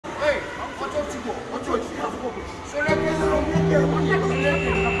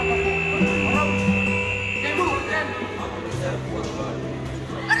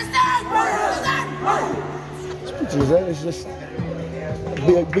was just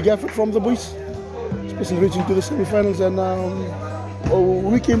a big effort from the boys, especially reaching to the semi-finals, and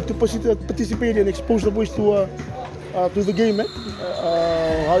we came to participate and expose the boys to the game.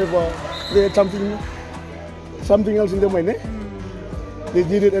 However, they had something else in their mind. They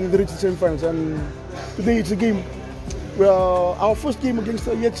did it and they reached the semi-finals, and today it's a game. Well, our first game against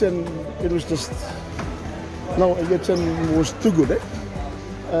Yat Sen, it was just Yat Sen was too good.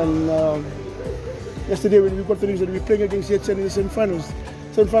 And yesterday when we got the news that we're playing against Yat Sen in the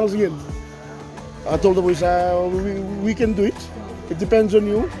semi-finals again, I told the boys we can do it. It depends on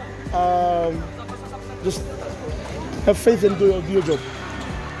you. Just have faith and do your job.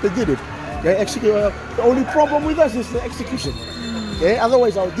 They did it. The only problem with us is the execution.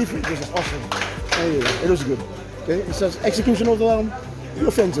 Otherwise, our defense was awesome. It was good. It's just execution of the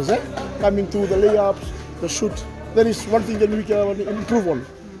offenses. Coming to the layups, the shoot. That is one thing that we can improve on.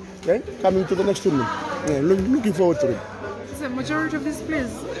 Coming to the next tournament. Looking forward to it. The majority of these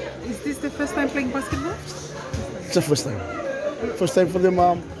players, is this the first time playing basketball? It's the first time. First time for them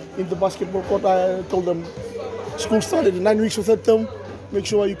in the basketball court. I told them school started in 9 weeks of third term. Make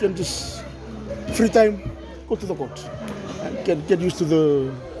sure you can just free time, go to the court and get used to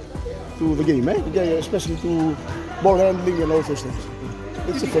the game, especially to ball handling and all those things.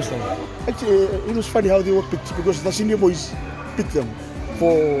 It's the first time. Actually, it was funny how they were picked because the senior boys picked them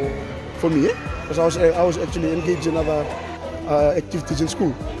for me, because I was actually engaged in other activities in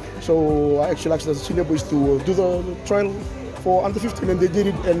school. So I actually asked the senior boys to do the trial for under 15, and they did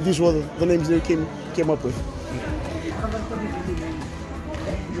it, and these were the names they came up with.